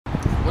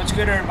What's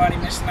good, everybody?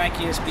 Mr.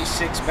 Nike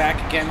SB6 back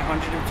again,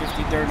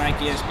 153rd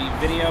Nike SB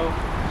video.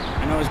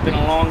 I know it's been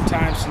a long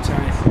time since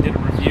I did a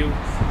review.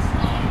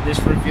 This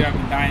review I've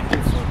been dying to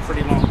do for a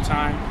pretty long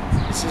time.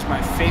 This is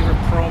my favorite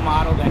pro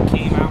model that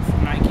came out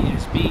from Nike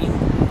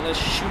SB. Let's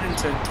shoot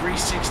into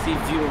 360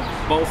 view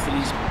of both of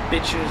these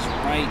bitches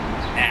right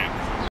now.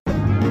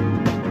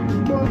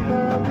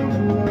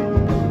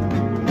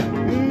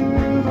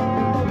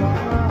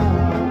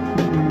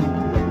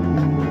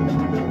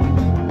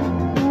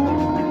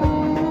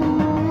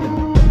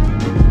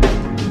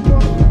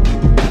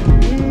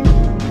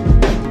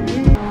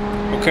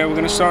 Okay, we're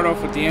going to start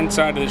off with the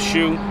inside of the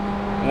shoe.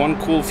 One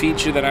cool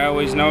feature that I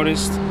always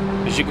noticed,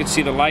 as you can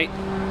see the light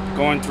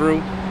going through,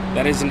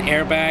 that is an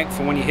airbag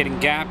for when you're hitting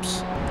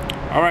gaps.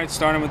 Alright,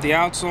 starting with the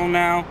outsole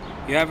now.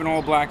 You have an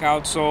all black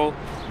outsole.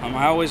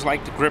 I always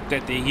like the grip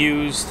that they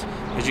used.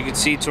 As you can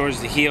see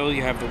towards the heel,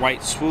 you have the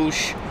white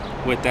swoosh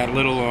with that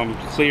little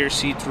clear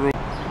see-through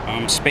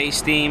space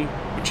theme,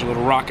 with your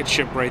little rocket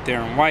ship right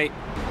there in white.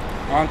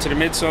 Onto the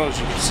midsole, as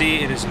you can see,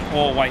 it is an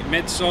all white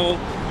midsole.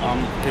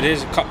 It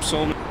is a cup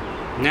sole.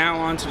 Now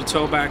onto the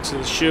toe backs of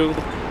the shoe.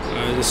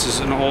 This is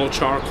an all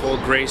charcoal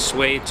gray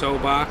suede toe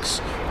box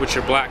with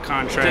your black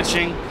contrast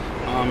stitching.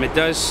 It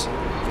does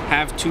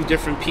have two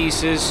different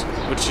pieces,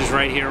 which is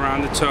right here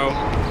around the toe,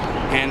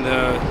 and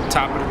the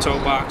top of the toe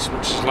box,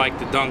 which is like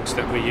the dunks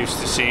that we're used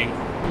to seeing.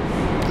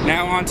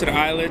 Now onto the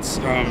eyelets.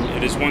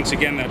 It is once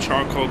again that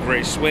charcoal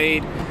gray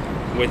suede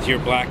with your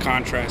black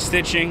contrast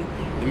stitching.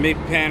 The mid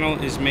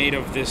panel is made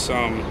of this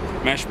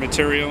mesh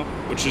material,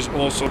 which is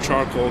also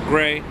charcoal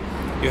gray.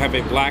 You have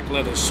a black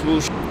leather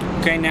swoosh.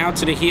 Okay, now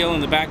to the heel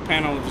and the back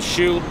panel of the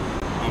shoe.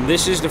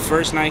 This is the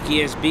first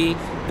Nike SB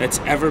that's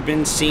ever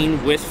been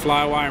seen with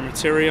flywire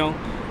material.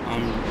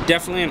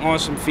 Definitely an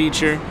awesome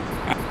feature.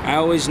 I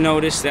always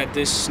notice that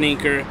this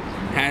sneaker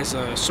has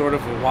a sort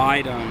of a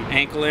wide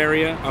ankle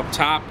area up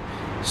top.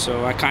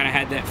 So I kind of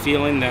had that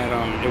feeling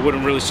that it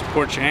wouldn't really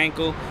support your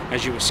ankle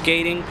as you were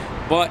skating.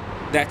 But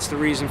that's the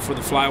reason for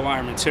the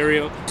flywire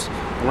material.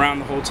 Around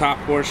the whole top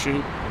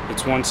portion,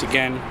 it's once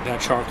again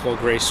that charcoal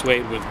gray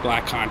suede with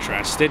black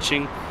contrast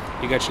stitching.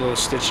 You got your little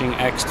stitching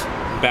X'd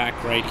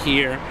back right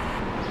here.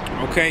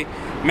 Okay,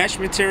 mesh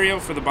material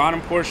for the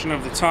bottom portion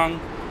of the tongue.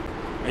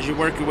 As you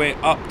work your way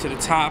up to the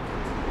top,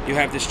 you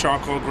have this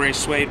charcoal gray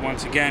suede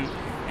once again,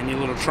 and your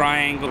little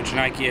triangle, which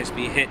Nike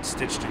SB hit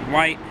stitched in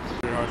white.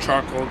 Your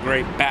charcoal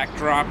gray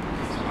backdrop.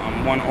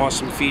 One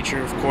awesome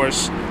feature, of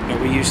course, that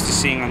we're used to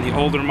seeing on the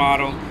older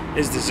model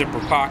is the zipper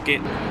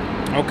pocket.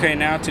 Okay,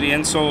 now to the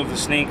insole of the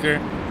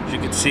sneaker. As you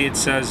can see, it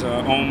says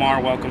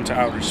Omar, welcome to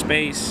outer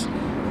space.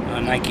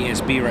 Nike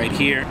SB right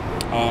here.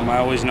 I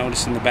always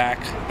noticed in the back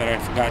that I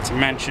forgot to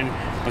mention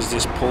was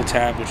this pull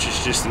tab, which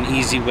is just an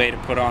easy way to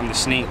put on the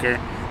sneaker.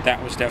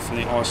 That was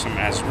definitely awesome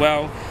as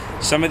well.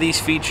 Some of these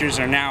features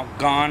are now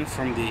gone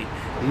from the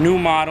new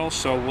model,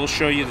 so we'll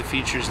show you the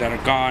features that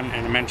are gone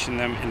and mention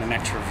them in the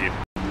next review.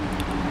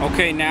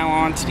 Okay, now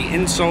on to the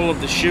insole of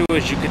the shoe.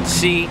 As you can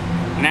see,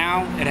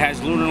 now it has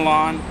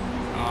Lunarlon.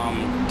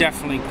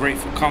 Definitely great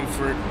for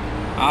comfort.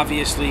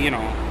 Obviously, you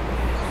know,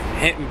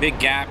 hitting big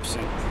gaps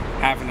and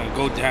having to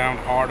go down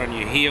hard on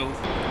your heel.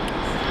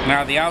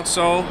 Now the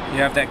outsole, you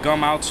have that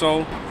gum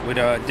outsole with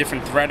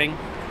different threading.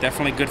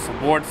 Definitely good for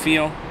board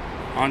feel.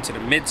 Onto the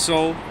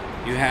midsole,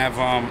 you have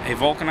a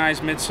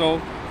vulcanized midsole,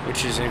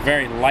 which is a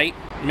very light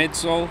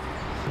midsole.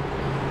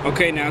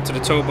 Okay, now to the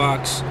toe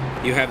box.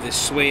 You have this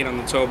suede on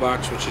the toe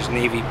box, which is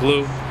navy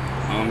blue.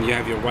 You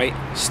have your white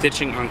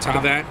stitching on top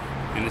of that,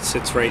 and it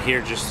sits right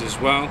here just as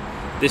well.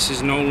 This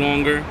is no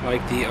longer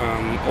like the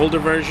older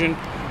version.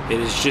 It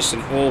is just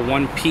an all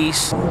one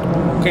piece.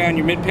 Okay, on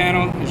your mid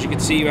panel, as you can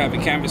see, you have a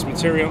canvas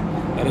material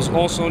that is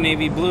also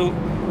navy blue.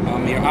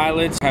 Your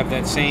eyelets have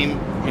that same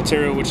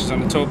material, which is on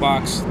the toe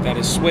box, that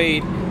is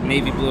suede,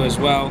 navy blue as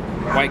well.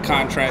 White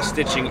contrast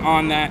stitching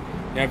on that.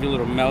 You have your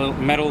little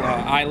metal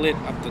eyelet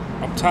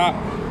up top.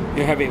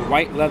 You have a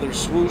white leather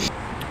swoosh.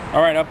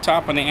 Alright, up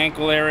top on the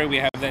ankle area, we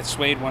have that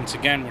suede once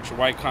again with your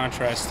white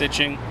contrast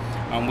stitching.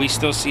 We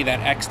still see that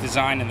X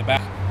design in the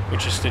back,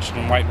 which is stitched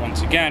in white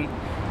once again.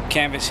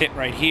 Canvas hit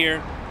right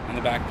here on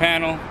the back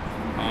panel.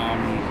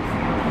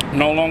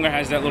 No longer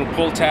has that little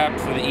pull tab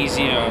for the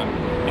easy,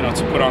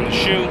 to put on the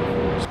shoe.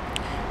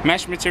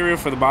 Mesh material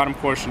for the bottom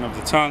portion of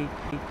the tongue.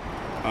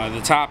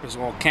 The top is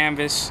all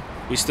canvas.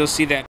 We still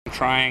see that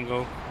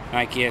triangle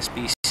Nike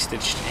SB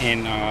stitched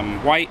in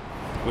white,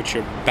 with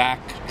your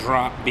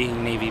backdrop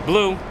being navy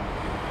blue.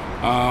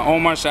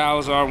 Omar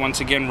Salazar,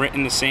 once again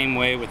written the same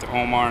way with the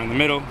Omar in the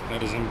middle,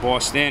 that is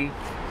embossed in.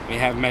 We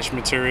have mesh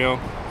material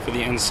for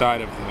the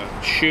inside of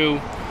the shoe.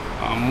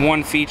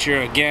 One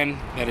feature again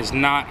that is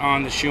not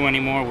on the shoe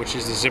anymore, which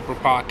is the zipper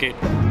pocket.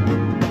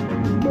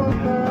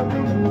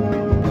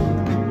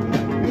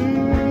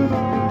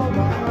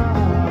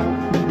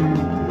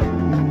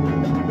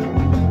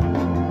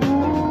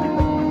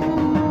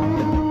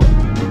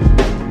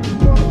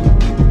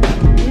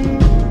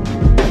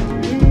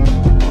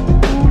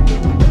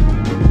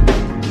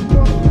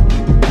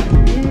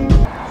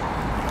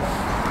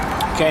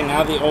 Okay,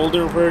 now the old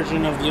older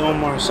version of the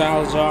Omar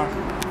Salazar.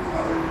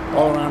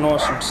 All around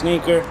awesome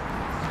sneaker.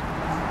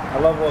 I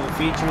love all the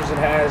features it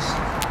has,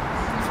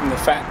 from the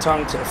fat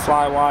tongue to the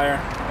fly wire.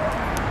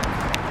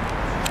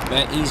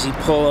 That easy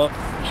pull up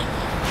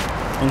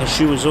when the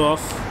shoe is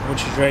off,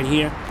 which is right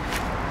here.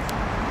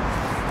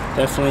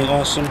 Definitely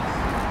awesome.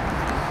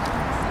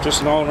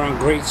 Just an all-around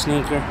great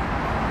sneaker.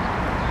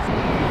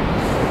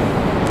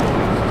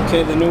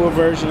 Okay, the newer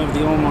version of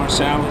the Omar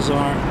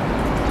Salazar.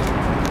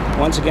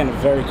 Once again, a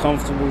very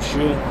comfortable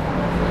shoe.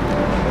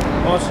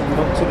 Awesome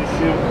look to the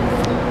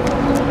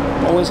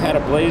shoe. Always had a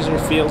blazer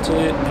feel to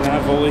it, and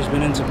I've always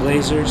been into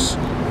blazers.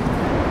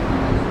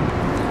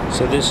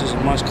 So this is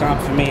a must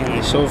cop for me, and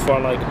I so far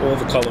like all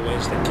the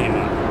colorways that came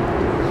out.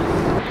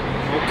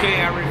 Okay,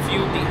 I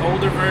reviewed the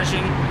older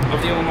version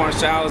of the Omar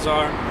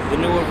Salazar. The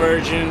newer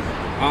version,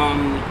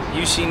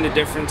 you've seen the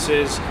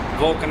differences.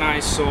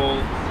 Vulcanized sole,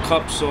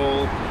 cup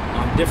sole,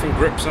 different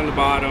grips on the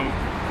bottom.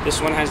 This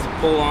one has the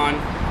pull-on,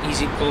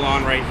 easy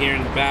pull-on right here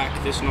in the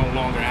back. This no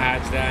longer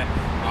has that.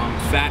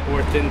 Fat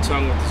or thin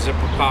tongue with the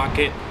zipper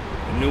pocket.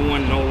 The new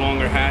one no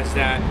longer has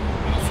that.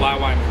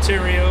 Flywire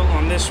material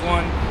on this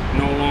one,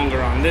 no longer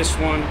on this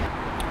one.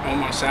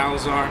 Omar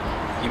Salazar,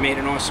 you made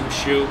an awesome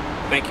shoe.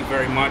 Thank you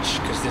very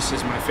much, because this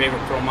is my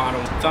favorite pro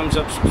model. Thumbs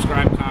up,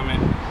 subscribe,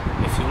 comment.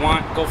 If you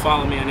want, go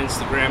follow me on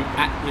Instagram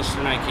at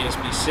Mr. Nike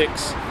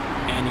SB6,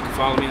 and you can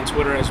follow me on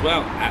Twitter as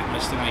well at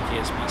Mr.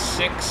 Nike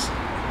SB6.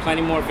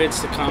 Plenty more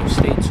vids to come.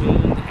 Stay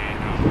tuned,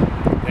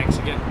 and